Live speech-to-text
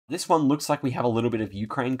This one looks like we have a little bit of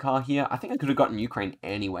Ukraine car here. I think I could have gotten Ukraine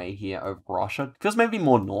anyway here over Russia. Feels maybe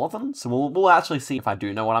more northern, so we'll actually see if I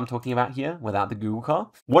do know what I'm talking about here without the Google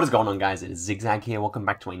car. What is going on, guys? It is Zigzag here. Welcome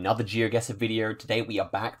back to another Geoguessr video. Today we are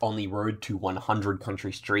back on the road to 100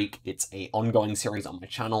 country streak. It's an ongoing series on my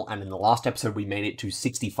channel, and in the last episode we made it to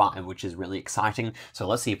 65, which is really exciting. So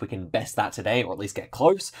let's see if we can best that today, or at least get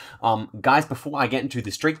close. Guys, before I get into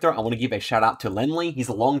the streak though, I want to give a shout out to Lenley. He's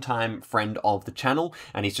a long-time friend of the channel,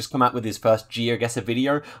 and he's just come out with his first Geoguessr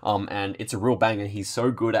video, and it's a real banger. He's so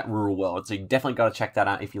good at Rural World, so you definitely got to check that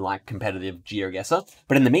out if you like competitive Geoguessr.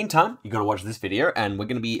 But in the meantime, you got to watch this video, and we're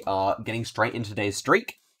going to be getting straight into today's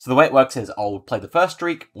streak. So the way it works is I'll play the first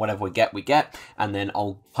streak, whatever we get, and then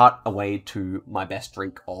I'll cut away to my best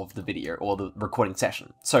streak of the video, or the recording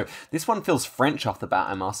session. So this one feels French off the bat,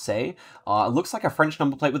 I must say. It looks like a French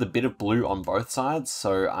number plate with a bit of blue on both sides,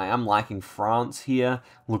 so I am liking France here.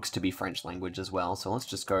 Looks to be French language as well, so let's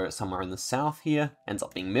just go somewhere in the south here. Ends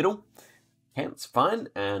up being middle. Okay, that's fine.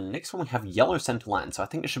 And next one we have yellow center line. So I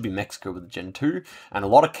think it should be Mexico with Gen 2. And a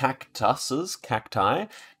lot of cacti,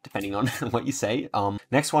 depending on what you say.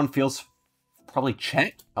 Next one feels probably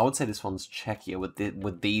Czech. I would say this one's Czech here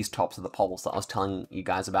with these tops of the poles that I was telling you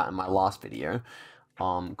guys about in my last video.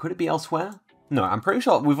 Could it be elsewhere? No, I'm pretty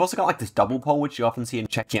sure we've also got like this double pole, which you often see in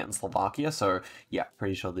Czechia and Slovakia. So yeah,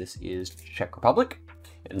 pretty sure this is Czech Republic.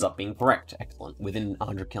 It ends up being correct. Excellent. Within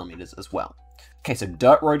 100 kilometers as well. Okay, so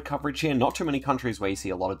dirt road coverage here. Not too many countries where you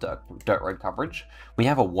see a lot of dirt road coverage. We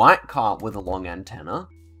have a white car with a long antenna.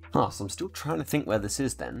 Oh, so I'm still trying to think where this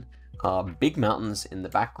is then. Big mountains in the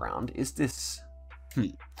background. Is this...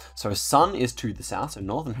 So sun is to the south, so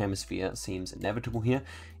northern hemisphere seems inevitable here.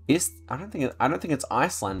 I don't think it's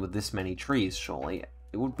Iceland with this many trees, surely.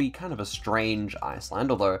 It would be kind of a strange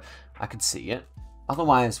Iceland, although I could see it.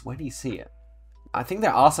 Otherwise, where do you see it? I think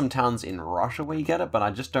there are some towns in Russia where you get it, but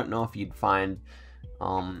I just don't know if you'd find,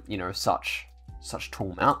 you know, such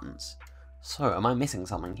tall mountains. So, am I missing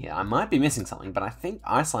something here? I might be missing something, but I think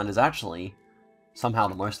Iceland is actually somehow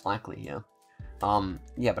the most likely here.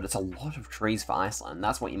 Yeah, but it's a lot of trees for Iceland.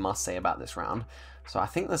 That's what you must say about this round. So I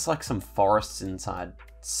think there's like some forests inside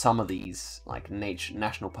some of these, like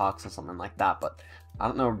national parks or something like that, but I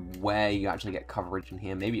don't know where you actually get coverage in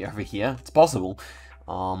here. Maybe over here. It's possible.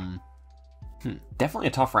 Definitely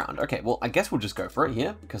a tough round. Okay, well, I guess we'll just go for it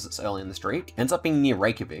here, because it's early in the streak. Ends up being near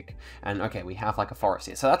Reykjavik, and okay, we have like a forest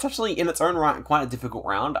here. So that's actually, in its own right, quite a difficult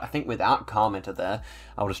round. I think without Carmenter there,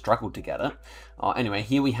 I would have struggled to get it. Anyway,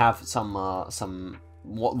 here we have some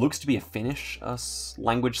what looks to be a Finnish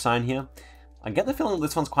language sign here. I get the feeling that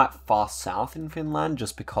this one's quite far south in Finland,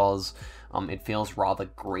 just because it feels rather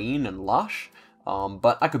green and lush.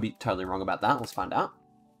 But I could be totally wrong about that. Let's find out.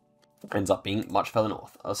 Ends up being much further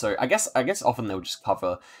north. So I guess often they'll just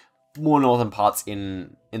cover more northern parts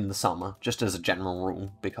in the summer, just as a general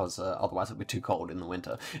rule, because otherwise it'll be too cold in the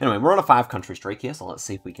winter. Anyway, we're on a 5-country streak here, so let's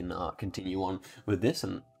see if we can continue on with this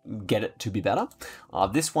and get it to be better.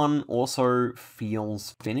 This one also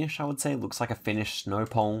feels Finnish, I would say. Looks like a Finnish snow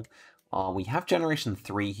pole. We have Generation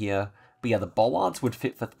 3 here, but yeah, the bollards would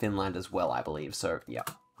fit for Finland as well, I believe. So yeah,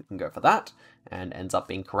 we can go for that, and ends up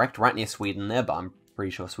being correct. Right near Sweden there, but I'm pretty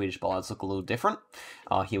sure Swedish bollards look a little different.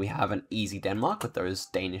 Here we have an easy Denmark with those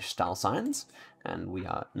Danish style signs, and we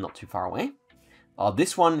are not too far away.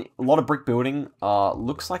 This one, a lot of brick building.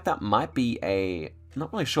 Looks like that might be a...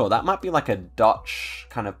 Not really sure. That might be like a Dutch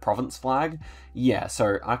kind of province flag. Yeah,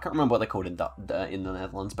 so I can't remember what they're called in the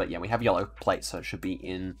Netherlands, but yeah, we have yellow plates, so it should be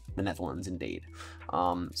in the Netherlands indeed.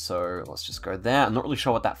 So let's just go there. I'm not really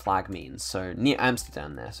sure what that flag means. So near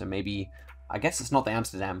Amsterdam there, so maybe... I guess it's not the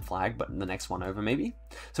Amsterdam flag, but the next one over maybe.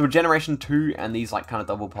 So with Generation 2 and these like kind of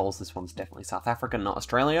double poles, this one's definitely South Africa, not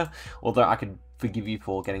Australia. Although I could forgive you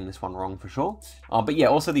for getting this one wrong for sure. But yeah,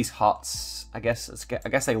 also these huts, I guess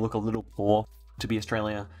they look a little poor to be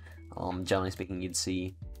Australia. Generally speaking, you'd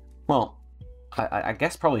see, well, I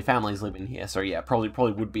guess probably families live in here. So yeah,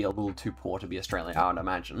 probably would be a little too poor to be Australia, I would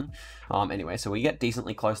imagine. Anyway, so we get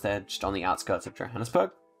decently close there, just on the outskirts of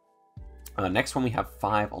Johannesburg. Next one we have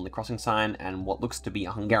 5 on the crossing sign and what looks to be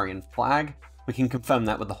a Hungarian flag. We can confirm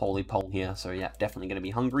that with the holy pole here, so yeah, definitely going to be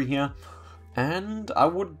Hungary here. And I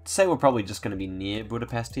would say we're probably just going to be near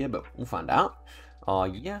Budapest here, but we'll find out.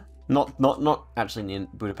 Yeah, not actually near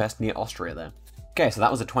Budapest, near Austria there. Okay, so that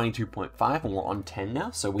was a 22.5 and we're on 10 now,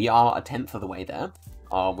 so we are a 10th of the way there.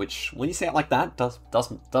 Which, when you say it like that,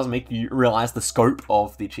 does make you realize the scope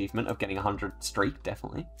of the achievement of getting a 100 streak,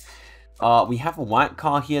 definitely. We have a white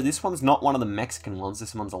car here. This one's not one of the Mexican ones.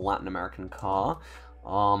 This one's a Latin American car.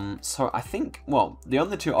 So I think, well, the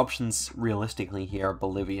only two options realistically here are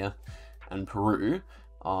Bolivia and Peru.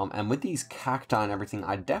 And with these cacti and everything,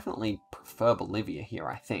 I definitely prefer Bolivia here,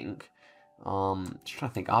 I think. Just trying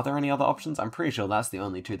to think, are there any other options? I'm pretty sure that's the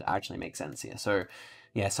only two that actually make sense here. So,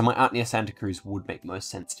 yeah, somewhere out near Santa Cruz would make most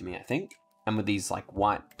sense to me, I think. And with these, like,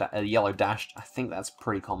 yellow dashed, I think that's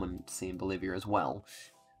pretty common to see in Bolivia as well.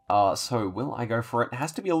 So will I go for it? It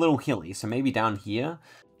has to be a little hilly, so maybe down here.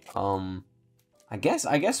 I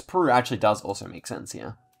guess Peru actually does also make sense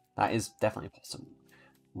here. That is definitely possible.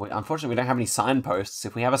 Unfortunately, we don't have any signposts.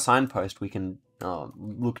 If we have a signpost, we can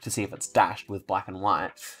look to see if it's dashed with black and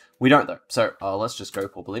white. We don't, though. So let's just go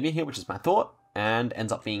for Bolivia here, which is my thought, and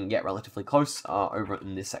ends up being, yeah, relatively close over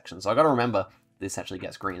in this section. So I got to remember this actually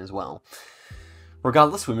gets green as well.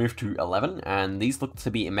 Regardless, we move to 11, and these look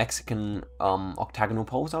to be Mexican octagonal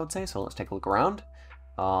poles, I would say. So let's take a look around.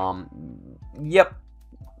 Yep,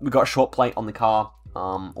 we got a short plate on the car.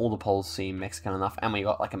 All the poles seem Mexican enough, and we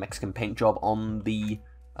got like a Mexican paint job on the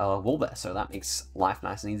wall there, so that makes life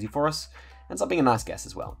nice and easy for us. Ends up being a nice guess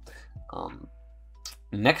as well.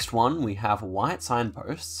 Next one, we have white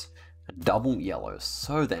signposts, double yellows.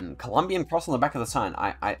 So then, Colombian cross on the back of the sign.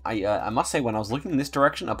 I must say, when I was looking in this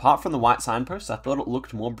direction, apart from the white signposts, I thought it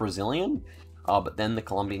looked more Brazilian. But then the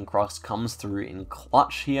Colombian cross comes through in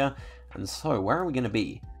clutch here. And so, where are we going to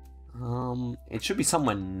be? It should be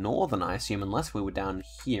somewhere northern, I assume, unless we were down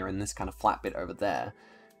here in this kind of flat bit over there.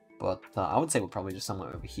 But I would say we're probably just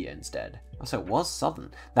somewhere over here instead. Oh, so it was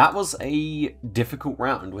southern. That was a difficult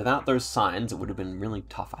round. Without those signs, it would have been really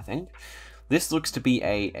tough, I think. This looks to be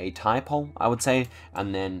a Thai pole, I would say.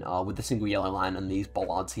 And then with the single yellow line and these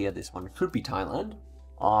bollards here, this one could be Thailand.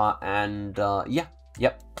 Yeah,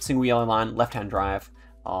 yep, single yellow line, left-hand drive.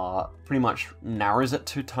 Pretty much narrows it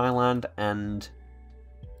to Thailand, and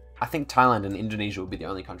I think Thailand and Indonesia would be the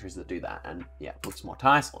only countries that do that. And yeah, looks more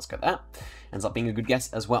Thai, so let's go there. Ends up being a good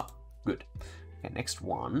guess as well. Good. Okay, next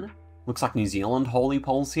one. Looks like New Zealand holy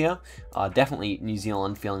poles here. Definitely New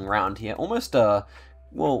Zealand feeling round here. Almost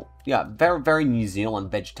well, yeah, very, very New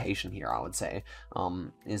Zealand vegetation here, I would say,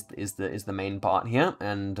 is the main part here.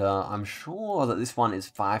 And I'm sure that this one is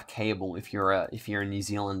 5Kable if you're a New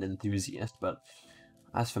Zealand enthusiast. But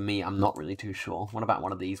as for me, I'm not really too sure. What about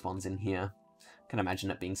one of these ones in here? Can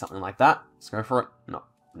imagine it being something like that. Let's go for it. No.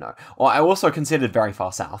 Well, I also considered very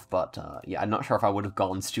far south, but yeah, I'm not sure if I would have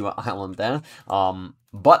gone Stewart Island there.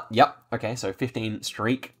 But yep, okay, so 15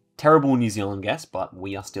 streak. Terrible New Zealand guess, but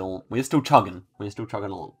we are still chugging. We're still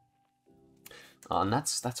chugging along. And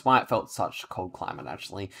that's why it felt such cold climate,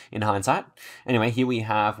 actually, in hindsight. Anyway, here we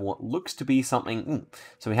have what looks to be something.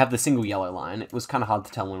 So we have the single yellow line. It was kind of hard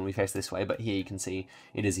to tell when we faced this way, but here you can see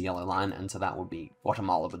it is a yellow line, and so that would be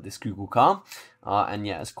Guatemala with this Google car. And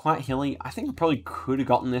yeah, it's quite hilly. I think I probably could have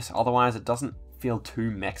gotten this, otherwise it doesn't feel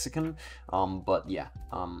too Mexican. But yeah,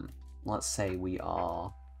 let's say we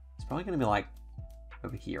are... It's probably going to be like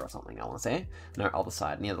over here or something, I want to say. No, other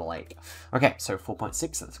side, near the lake. Okay, so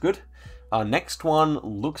 4.6, that's good. Next one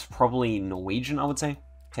looks probably Norwegian, I would say.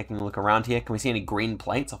 Taking a look around here, can we see any green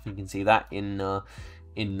plates? Often you can see that in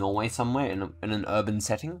Norway somewhere, in an urban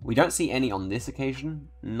setting. We don't see any on this occasion,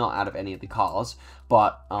 not out of any of the cars,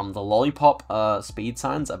 but the lollipop speed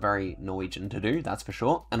signs are very Norwegian to do, that's for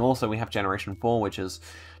sure. And also we have Generation 4, which is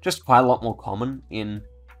just quite a lot more common in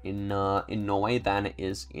Norway than it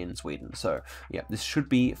is in Sweden. So yeah, this should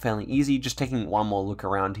be fairly easy. Just taking one more look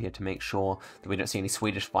around here to make sure that we don't see any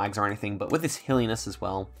Swedish flags or anything, but with this hilliness as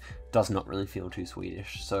well, does not really feel too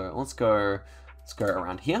Swedish. So let's go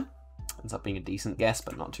around here. Ends up being a decent guess,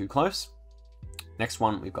 but not too close. Next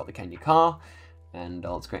one, we've got the Kenya car, and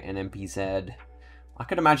let's go NMPZ. I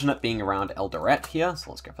could imagine it being around Eldoret here, so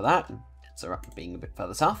let's go for that. So being a bit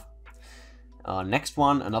further south. Next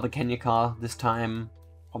one, another Kenya car, this time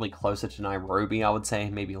probably closer to Nairobi, I would say.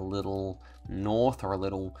 Maybe a little north or a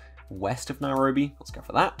little west of Nairobi. Let's go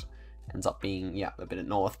for that. Ends up being, yeah, a bit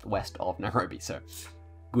northwest of Nairobi, so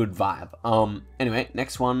good vibe. Anyway,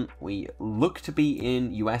 next one, we look to be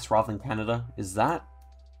in US rather than Canada. Is that?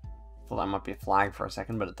 Thought that might be a flag for a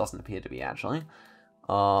second, but it doesn't appear to be, actually.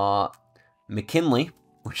 McKinley,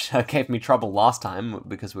 which gave me trouble last time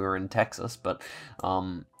because we were in Texas, but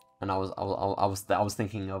and I was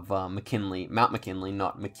thinking of McKinley, Mount McKinley,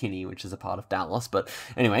 not McKinney, which is a part of Dallas. But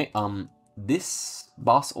anyway, this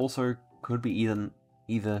bus also could be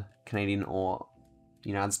either Canadian or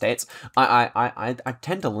United States. I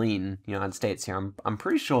tend to lean United States here. I'm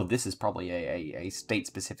pretty sure this is probably a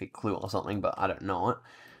state-specific clue or something, but I don't know it.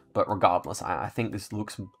 But regardless, I think this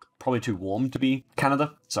looks probably too warm to be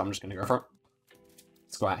Canada, so I'm just going to go for it.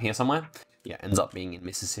 Let's go out here somewhere. Yeah, ends up being in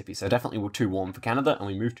Mississippi, so definitely we're too warm for Canada, and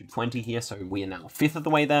we moved to 20 here, so we are now a fifth of the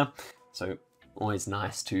way there. So Always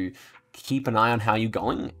nice to keep an eye on how you're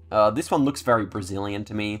going. This one looks very Brazilian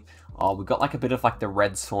to me. We've got like a bit of like the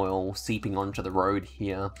red soil seeping onto the road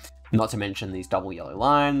here. Not to mention these double yellow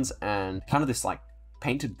lines and kind of this like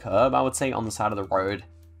painted curb, I would say, on the side of the road.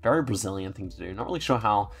 Very Brazilian thing to do. Not really sure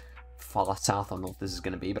how far south or north this is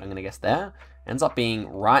going to be, but I'm going to guess there. Ends up being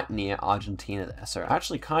right near Argentina there. So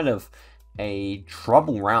actually kind of a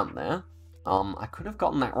trouble round there. I could have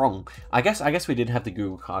gotten that wrong. I guess we did have the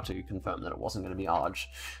Google car to confirm that it wasn't going to be Arge.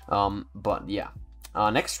 But yeah.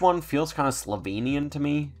 Next one feels kind of Slovenian to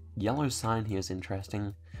me. Yellow sign here is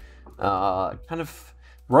interesting. Kind of,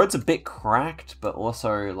 road's a bit cracked, but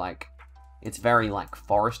also like, it's very like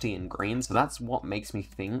foresty and green, so that's what makes me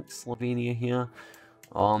think Slovenia here.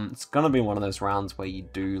 It's gonna be one of those rounds where you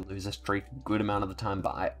do lose a streak a good amount of the time,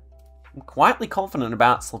 but I'm quietly confident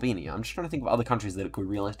about Slovenia. I'm just trying to think of other countries that it could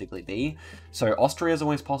realistically be. So Austria is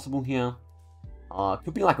always possible here. It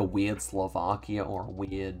could be like a weird Slovakia or a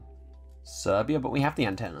weird Serbia, but we have the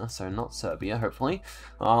antenna, so not Serbia, hopefully.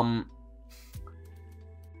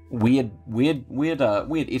 Weird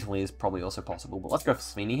Italy is probably also possible, but let's go for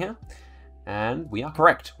Slovenia here. And we are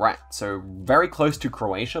correct, right, so very close to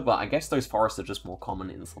Croatia, but I guess those forests are just more common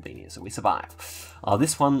in Slovenia, so we survive.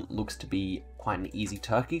 This one looks to be quite an easy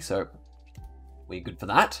turkey, so we're good for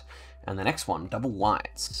that. And the next one, double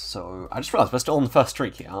whites. So I just realized we're still on the first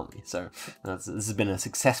streak here, aren't we? So this has been a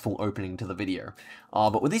successful opening to the video.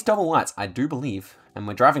 But with these double whites, I do believe, and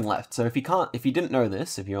we're driving left. So if you didn't know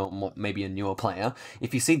this, if you're maybe a newer player,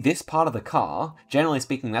 if you see this part of the car, generally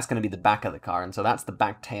speaking, that's going to be the back of the car. And so that's the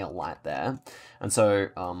back tail light there. And so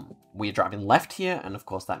we're driving left here. And of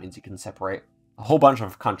course, that means you can separate a whole bunch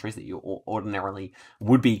of countries that you ordinarily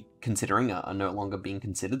would be considering are no longer being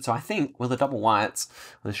considered. So I think with the double whites,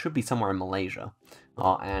 this should be somewhere in Malaysia.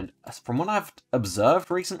 And from what I've observed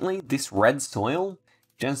recently, this red soil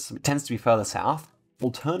tends to be further south.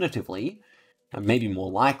 Alternatively, and maybe more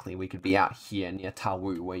likely, we could be out here near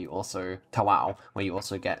Tawau, where you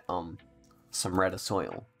also get some redder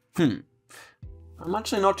soil. I'm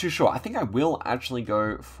actually not too sure. I think I will actually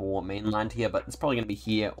go for mainland here, but it's probably going to be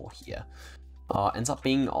here or here. Ends up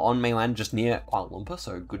being on mainland just near Kuala Lumpur,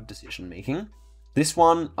 so good decision making. This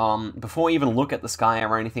one, before we even look at the sky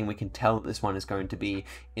or anything, we can tell that this one is going to be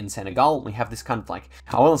in Senegal. We have this kind of like,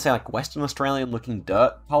 I want to say like Western Australian looking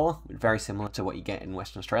dirt color, very similar to what you get in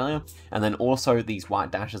Western Australia. And then also these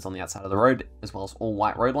white dashes on the outside of the road, as well as all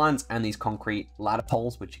white road lines and these concrete ladder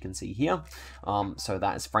poles, which you can see here. So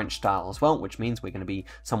that is French style as well, which means we're going to be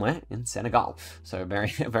somewhere in Senegal. So very,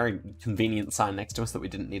 very convenient sign next to us that we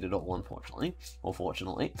didn't need at all, unfortunately, or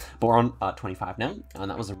fortunately. But we're on 25 now,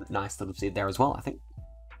 and that was a nice little seed there as well, I think.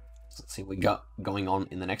 Let's see what we got going on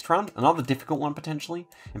in the next round. Another difficult one, potentially.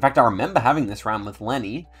 In fact, I remember having this round with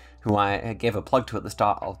Lenny, who I gave a plug to at the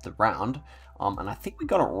start of the round, and I think we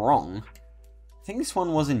got it wrong. I think this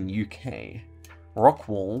one was in UK.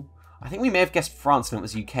 Rockwall. I think we may have guessed France and it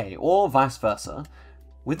was UK, or vice versa.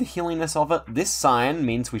 With the hilliness of it, this sign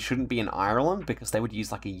means we shouldn't be in Ireland, because they would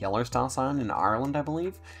use like a yellow star sign in Ireland, I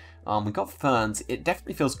believe. We got ferns. It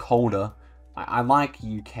definitely feels colder. I like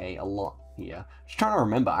UK a lot here. Just trying to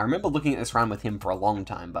remember. I remember looking at this round with him for a long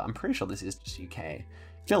time, but I'm pretty sure this is just UK. It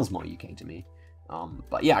feels more UK to me.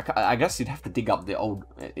 But yeah, I guess you'd have to dig up the old...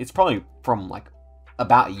 It's probably from like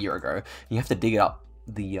about a year ago. You have to dig up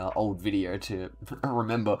the old video to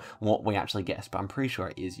remember what we actually guessed, but I'm pretty sure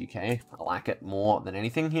it is UK. I like it more than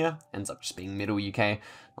anything here. Ends up just being middle UK.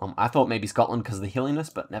 I thought maybe Scotland because of the hilliness,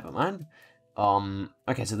 but never mind.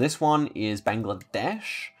 Okay, so this one is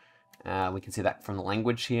Bangladesh. We can see that from the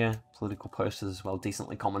language here. Political posters as well,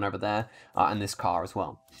 decently common over there. And this car as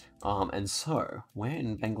well. And so, where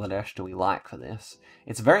in Bangladesh do we like for this?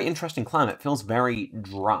 It's a very interesting climate. It feels very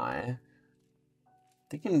dry.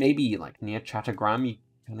 Thinking maybe like near Chattogram, you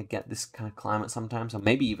kind of get this kind of climate sometimes. Or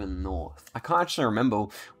maybe even north. I can't actually remember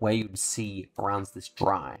where you'd see around this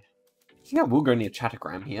dry. I think I will go near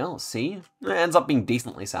Chattogram here. Let's see. It ends up being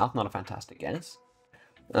decently south, not a fantastic guess.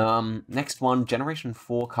 Next one, Generation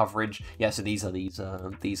 4 coverage. Yeah, so these are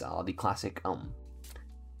the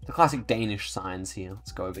classic Danish signs here.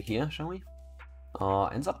 Let's go over here, shall we?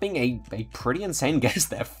 Ends up being a pretty insane guess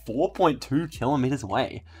there. 4.2 kilometers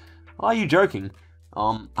away. Are you joking?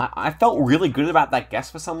 I felt really good about that guess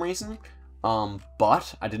for some reason.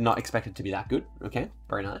 But I did not expect it to be that good. Okay,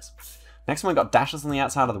 very nice. Next one, we got dashes on the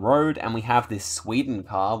outside of the road, and we have this Sweden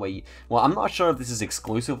car where well, I'm not sure if this is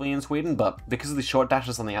exclusively in Sweden, but because of the short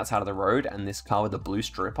dashes on the outside of the road and this car with a blue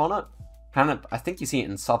strip on it, I think you see it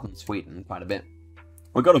in southern Sweden quite a bit.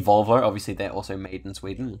 We've got a Volvo, obviously they're also made in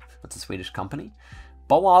Sweden. It's a Swedish company.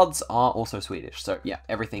 Bollards are also Swedish, so yeah,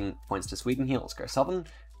 everything points to Sweden here. Let's go southern.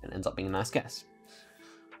 it ends up being a nice guess.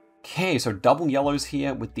 Okay, so double yellows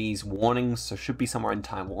here with these warnings, so should be somewhere in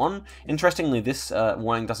Taiwan. Interestingly, this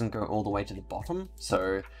warning doesn't go all the way to the bottom,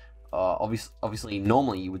 so obviously,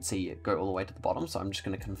 normally you would see it go all the way to the bottom, so I'm just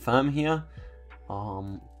going to confirm here.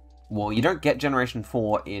 Well, you don't get Generation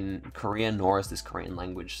 4 in Korea, nor is this Korean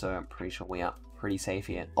language, so I'm pretty sure we are pretty safe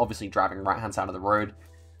here. Obviously, driving right-hand side of the road.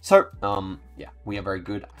 So, yeah, we are very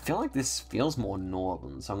good. I feel like this feels more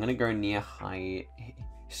northern, so I'm going to go near Hai...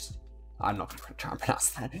 I'm not going to try and pronounce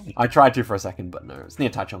that. I tried to for a second, but no, it's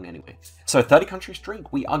near Taichung anyway. So 30 country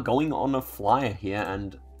streak, we are going on a flyer here,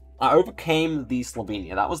 and I overcame the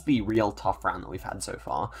Slovenia. That was the real tough round that we've had so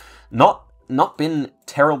far. Not been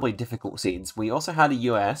terribly difficult seeds. We also had a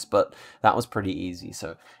US, but that was pretty easy.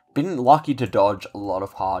 So been lucky to dodge a lot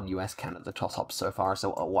of hard US-Canada toss-ups so far,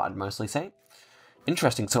 so what I'd mostly say.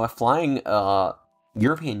 Interesting, so we're flying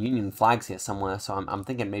European Union flags here somewhere, so I'm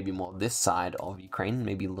thinking maybe more this side of Ukraine,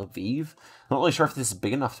 maybe Lviv. I'm not really sure if this is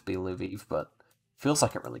big enough to be Lviv, but feels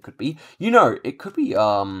like it really could be. You know, it could be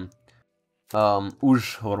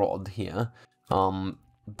Uzhhorod here.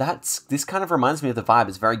 This kind of reminds me of the vibe.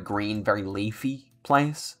 It's very green, very leafy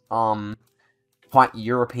place. Quite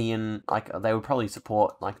European, like they would probably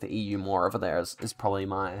support like the EU more over there is probably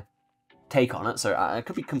my take on it. So I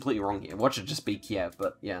could be completely wrong here. Watch it just be Kiev,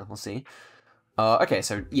 but yeah, we'll see. Okay,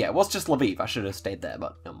 so yeah, it was just Lviv. I should have stayed there,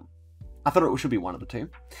 but I thought it should be one of the two. And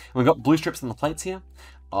we've got blue strips on the plates here.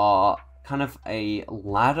 Kind of a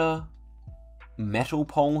ladder metal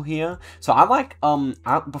pole here. So I like,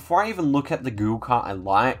 before I even look at the Google cart, I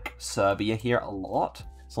like Serbia here a lot.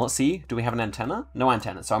 So let's see, do we have an antenna? No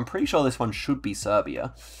antenna, so I'm pretty sure this one should be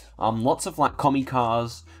Serbia. Lots of like commie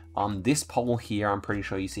cars. This pole here, I'm pretty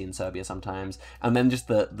sure you see in Serbia sometimes. And then just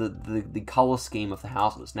the color scheme of the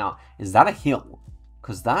houses. Now, is that a hill?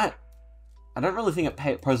 Because that, I don't really think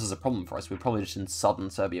it poses a problem for us. We're probably just in southern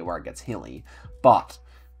Serbia where it gets hilly. But,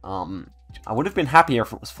 I would have been happier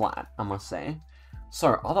if it was flat, I must say.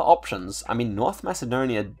 So, other options. I mean, North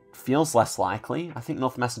Macedonia feels less likely. I think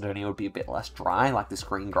North Macedonia would be a bit less dry, like this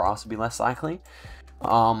green grass would be less likely.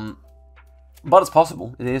 But it's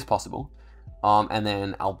possible. It is possible. And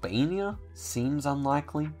then Albania seems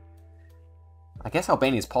unlikely. I guess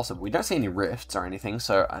Albania is possible. We don't see any rifts or anything,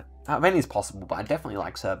 so Albania is possible, but I definitely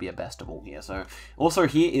like Serbia best of all here. So, also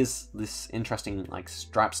here is this interesting, like,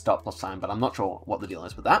 striped stop plus sign, but I'm not sure what the deal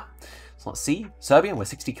is with that. So let's see. Serbia, we're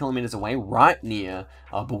 60 kilometers away, right near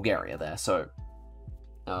Bulgaria there, so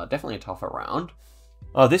definitely a tougher round.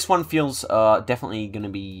 This one feels definitely going to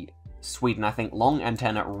be Sweden, I think. Long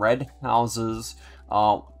antenna, red houses.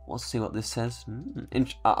 Let's see what this says.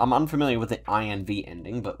 I'm unfamiliar with the INV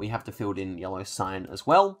ending, but we have to fill in yellow sign as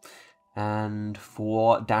well. And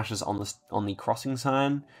 4 dashes on the crossing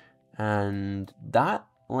sign. And that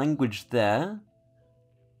language there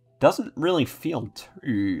doesn't really feel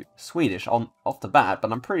too Swedish off the bat,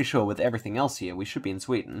 but I'm pretty sure with everything else here, we should be in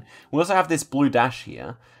Sweden. We also have this blue dash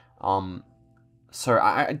here. So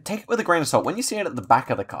I take it with a grain of salt. When you see it at the back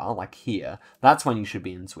of the car, like here, that's when you should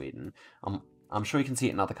be in Sweden. I'm sure you can see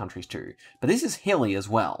it in other countries too. But this is hilly as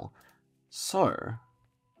well. So,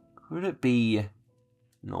 could it be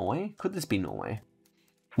Norway? Could this be Norway?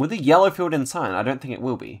 With a yellow filled in sign, I don't think it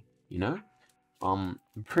will be, you know? I'm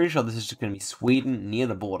pretty sure this is just going to be Sweden near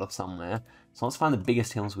the border somewhere. So let's find the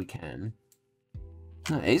biggest hills we can.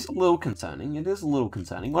 It is a little concerning. It is a little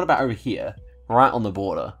concerning. What about over here? Right on the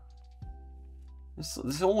border.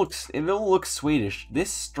 It all looks Swedish. This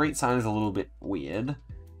street sign is a little bit weird.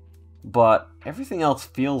 But everything else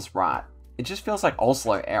feels right. It just feels like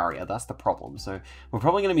Oslo area, that's the problem. So we're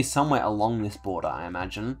probably going to be somewhere along this border, I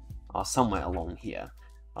imagine. Somewhere along here.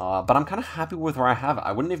 But I'm kind of happy with where I have it.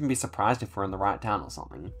 I wouldn't even be surprised if we're in the right town or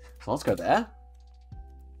something. So let's go there.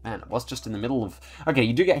 Man, it was just in the middle of... Okay,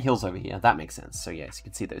 you do get hills over here. That makes sense. So yes, you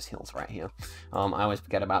can see those hills right here. I always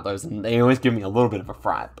forget about those, and they always give me a little bit of a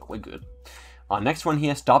fright, but we're good. Next one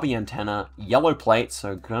here, stubby antenna, yellow plate,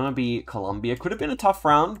 so gonna be Colombia. Could have been a tough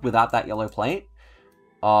round without that yellow plate.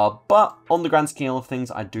 But on the grand scale of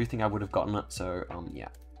things, I do think I would have gotten it. So, yeah,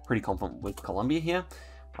 pretty confident with Colombia here.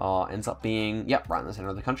 Ends up being, yep, right in the center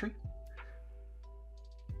of the country.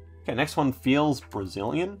 Okay, next one feels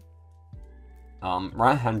Brazilian.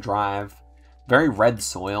 Right-hand drive, very red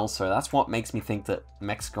soil, so that's what makes me think that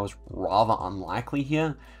Mexico is rather unlikely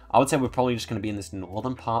here. I would say we're probably just going to be in this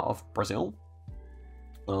northern part of Brazil.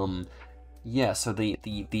 Yeah, so the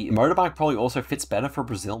motorbike probably also fits better for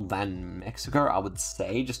Brazil than Mexico, I would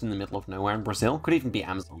say, just in the middle of nowhere in Brazil. Could even be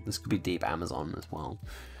Amazon. This could be deep Amazon as well.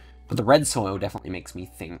 But the red soil definitely makes me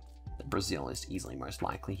think that Brazil is easily most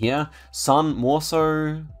likely here. Sun, more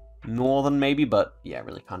so... northern maybe, but yeah,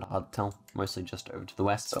 really kind of hard to tell. Mostly just over to the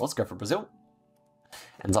west, so let's go for Brazil.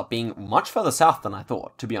 Ends up being much further south than I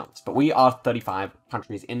thought, to be honest. But we are 35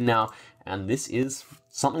 countries in now, and this is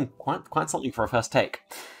something quite something for a first take.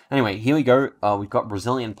 Anyway, here we go. We've got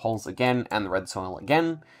Brazilian poles again, and the red soil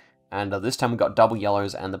again. And this time we've got double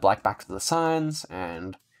yellows and the black backs of the signs,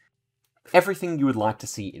 and everything you would like to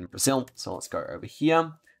see in Brazil. So let's go over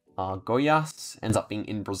here. Goiás ends up being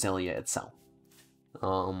in Brasilia itself.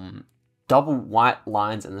 Double white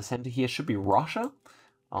lines in the center here should be Russia.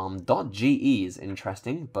 .ge is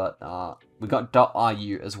interesting, but we got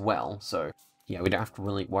 .ru as well, so yeah, we don't have to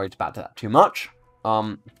really worry about that too much.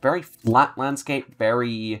 Very flat landscape,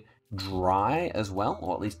 very dry as well,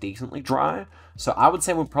 or at least decently dry. So I would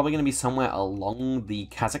say we're probably going to be somewhere along the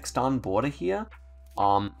Kazakhstan border here.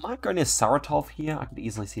 Might go near Saratov here. I could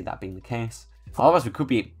easily see that being the case. Otherwise, we could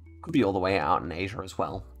be all the way out in Asia as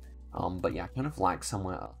well. But yeah, kind of like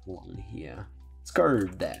somewhere along here. Let's go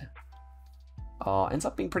there. Ends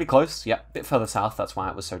up being pretty close. Yep, a bit further south. That's why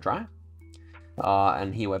it was so dry.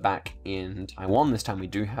 And here we're back in Taiwan. This time we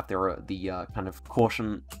do have the kind of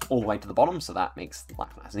caution all the way to the bottom, so that makes life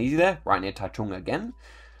nice and easy there. Right near Taichung again.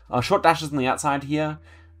 Short dashes on the outside here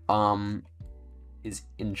is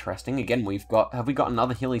interesting. Again, have we got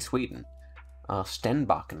another hilly Sweden?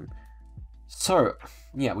 Stenbacken. So,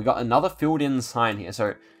 yeah, we got another filled-in sign here.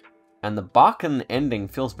 So, and the Bakken ending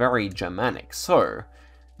feels very Germanic. So,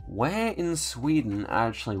 where in Sweden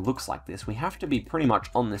actually looks like this? We have to be pretty much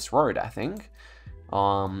on this road, I think.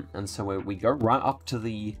 And so we go right up to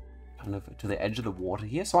the to the edge of the water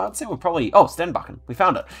here. So I'd say we're probably Stenbacken. We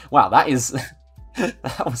found it. Wow, that is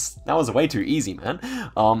that was way too easy, man.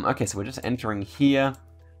 Okay, so we're just entering here.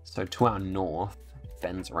 So to our north,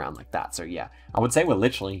 bends around like that. So yeah, I would say we're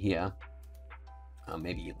literally here.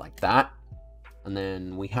 Maybe like that. And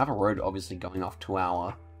then we have a road obviously going off to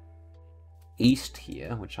our east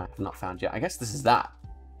here, which I have not found yet. I guess this is that.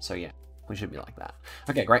 So yeah, we should be like that.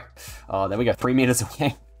 Okay, great. There we go, 3 meters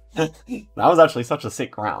away. That was actually such a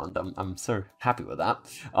sick round. I'm so happy with that.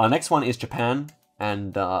 Next one is Japan.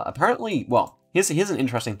 And apparently, well, here's an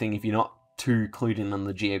interesting thing if you're not too clued in on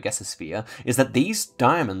the Geoguessr sphere, is that these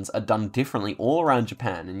diamonds are done differently all around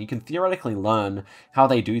Japan, and you can theoretically learn how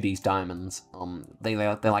they do these diamonds. They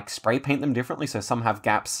like spray paint them differently, so some have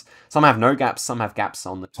gaps, some have no gaps, some have gaps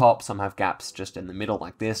on the top, some have gaps just in the middle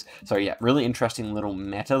like this. So yeah, really interesting little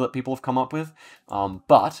meta that people have come up with.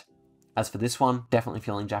 But as for this one, definitely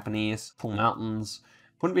feeling Japanese, full mountains.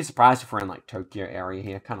 Wouldn't be surprised if we're in like Tokyo area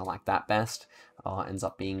here, kind of like that best. Ends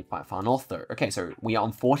up being quite far north though. Okay, so we are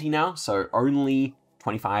on 40 now, so only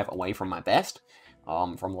 25 away from my best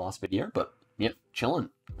from the last video, but yep, chilling.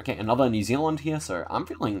 Okay, another New Zealand here, so I'm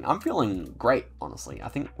feeling great, honestly. I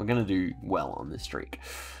think we're gonna do well on this streak.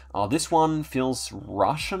 This one feels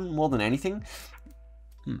Russian more than anything.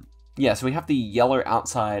 Yeah, so we have the yellow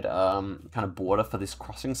outside kind of border for this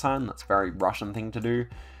crossing sign. That's a very Russian thing to do.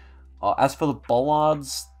 As for the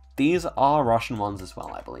bollards, these are Russian ones as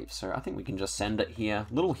well, I believe. So I think we can just send it here.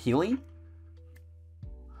 Little hilly.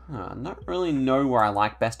 I don't really know where I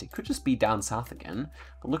like best. It could just be down south again.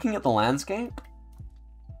 But looking at the landscape,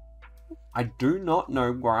 I do not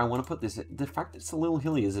know where I want to put this. The fact that it's a little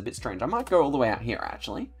hilly is a bit strange. I might go all the way out here,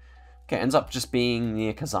 actually. Okay, ends up just being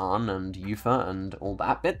near Kazan and Ufa and all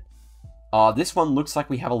that bit. This one looks like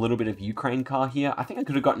we have a little bit of Ukraine car here. I think I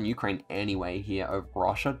could have gotten Ukraine anyway here over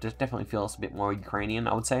Russia. Definitely feels a bit more Ukrainian,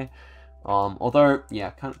 I would say. Although,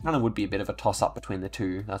 yeah, kind of would be a bit of a toss-up between the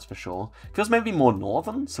two, that's for sure. Feels maybe more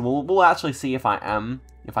northern, so we'll actually see if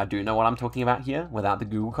I do know what I'm talking about here without the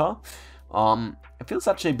Google car. It feels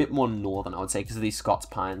actually a bit more northern, I would say, because of these Scots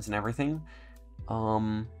pines and everything.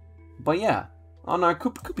 But yeah. Oh no, it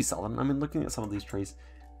could be southern. I mean, looking at some of these trees.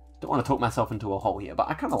 Don't want to talk myself into a hole here, but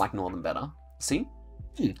I kind of like northern better. See?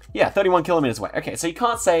 Yeah, 31 kilometers away. Okay, so you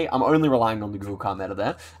can't say I'm only relying on the Google car meta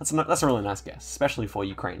there. That's a really nice guess, especially for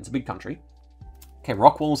Ukraine. It's a big country. Okay,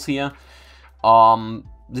 rock walls here.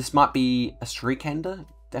 This might be a streak ender.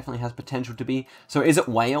 Definitely has potential to be. So is it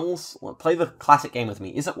Wales? Well, play the classic game with me.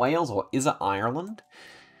 Is it Wales or is it Ireland?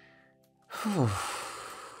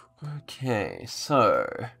 Okay, so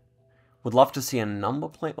would love to see a number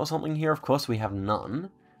plate or something here. Of course, we have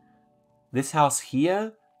none. This house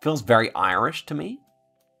here feels very Irish to me.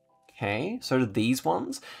 Okay, so do these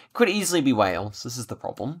ones. Could easily be Wales. This is the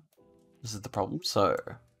problem. So,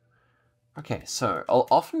 okay, so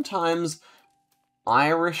oftentimes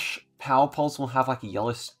Irish power poles will have like a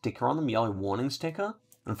yellow sticker on them, yellow warning sticker.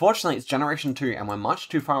 Unfortunately, it's Generation 2, and we're much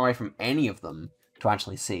too far away from any of them to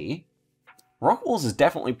actually see. Rock walls is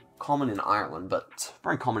definitely common in Ireland, but it's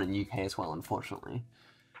very common in UK as well, unfortunately,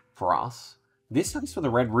 for us. This house with a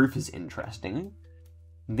red roof is interesting.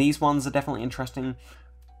 These ones are definitely interesting.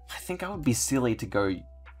 I think I would be silly to go...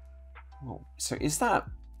 Oh, so is that...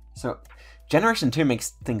 So, Generation 2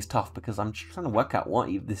 makes things tough because I'm trying to work out what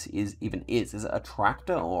this even is. Is it a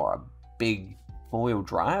tractor or a big four-wheel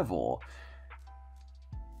drive or...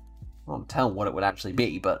 I can't tell what it would actually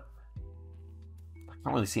be, but... I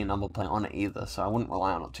can't really see a number plate on it either, so I wouldn't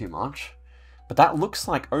rely on it too much. But that looks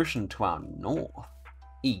like ocean to our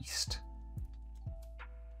north-east.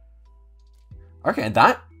 Okay,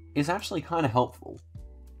 that is actually kind of helpful.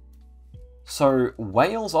 So,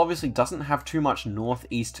 Wales obviously doesn't have too much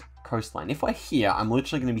northeast coastline. If we're here, I'm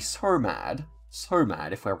literally going to be so mad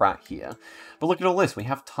if we're right here. But look at all this. We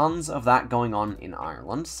have tons of that going on in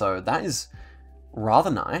Ireland, so that is rather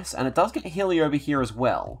nice. And it does get hilly over here as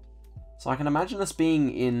well. So I can imagine this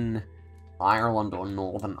being in Ireland or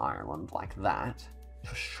Northern Ireland like that,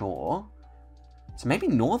 for sure. So maybe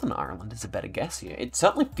Northern Ireland is a better guess here. It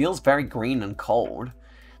certainly feels very green and cold.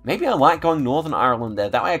 Maybe I like going Northern Ireland there.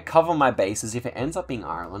 That way I cover my bases. If it ends up being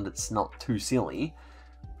Ireland, it's not too silly.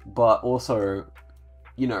 But also,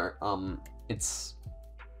 you know, it's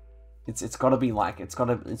gotta be like, it's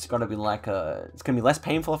gonna be less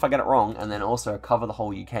painful if I get it wrong, and then also cover the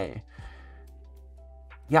whole UK.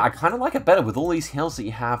 Yeah, I kind of like it better with all these hills that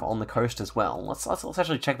you have on the coast as well. Let's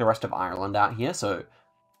actually check the rest of Ireland out here. So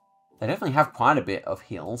they definitely have quite a bit of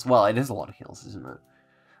hills. Well, it is a lot of hills, isn't it?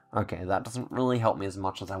 Okay, that doesn't really help me as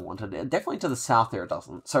much as I wanted. Definitely to the south there it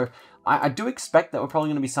doesn't. So I do expect that we're probably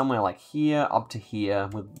going to be somewhere like here, up to here,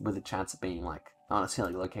 with a chance of being like on a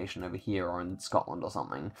silly location over here or in Scotland or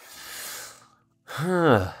something.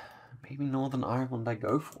 Maybe Northern Ireland I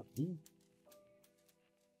go for.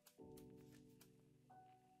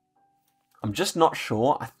 I'm just not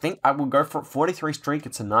sure. I think I will go for it. 43 streak,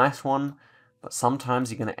 it's a nice one. But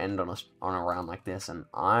sometimes you're going to end on a round like this, and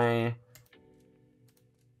I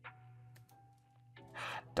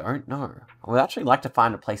don't know. I would actually like to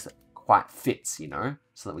find a place that quite fits, you know,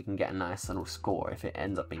 so that we can get a nice little score if it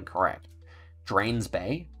ends up being correct. Drains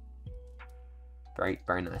Bay. Very,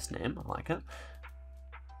 very nice name. I like it.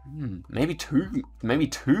 Maybe too many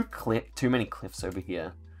cliffs over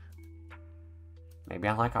here. Maybe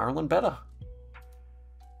I like Ireland better.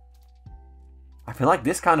 I feel like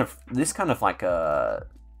this kind of like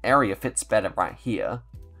area fits better right here.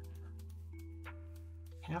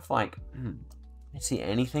 You have like, I see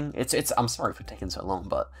anything? I'm sorry for taking so long,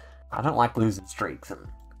 but I don't like losing streaks, and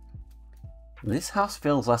this house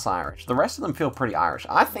feels less Irish. The rest of them feel pretty Irish.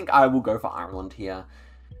 I think I will go for Ireland here.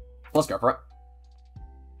 Let's go for it.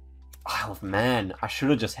 Isle of Man. I should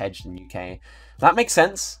have just hedged in UK. That makes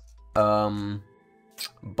sense. But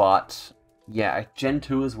yeah, Gen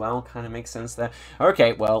 2 as well kind of makes sense there.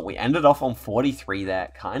 Okay, well, we ended off on 43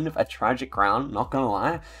 there. Kind of a tragic round, not gonna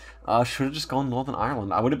lie. Should have just gone Northern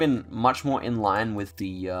Ireland. I would have been much more in line with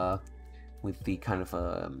the kind of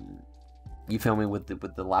you feel me, with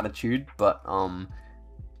the latitude. But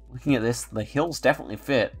looking at this, the hills definitely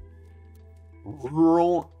fit.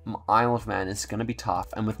 Rural Isle of Man is gonna be tough,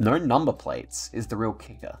 and with no number plates is the real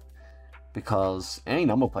kicker. Because any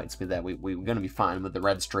number plates be there, we were going to be fine with the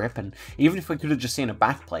red strip, and even if we could have just seen a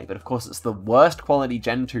back plate, but of course it's the worst quality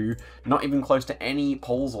Gen 2, not even close to any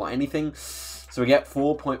polls or anything, so we get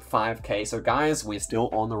 4.5k. So guys, we're still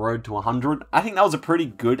on the road to 100. I think that was a pretty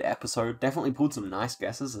good episode, definitely pulled some nice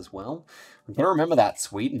guesses as well. We've got to remember that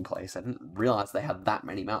Sweden place, I didn't realize they had that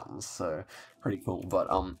many mountains, so pretty cool. But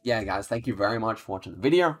yeah guys, thank you very much for watching the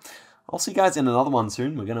video. I'll see you guys in another one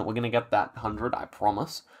soon. We're gonna get that 100, I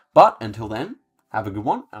promise. But until then, have a good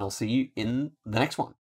one, and I'll see you in the next one.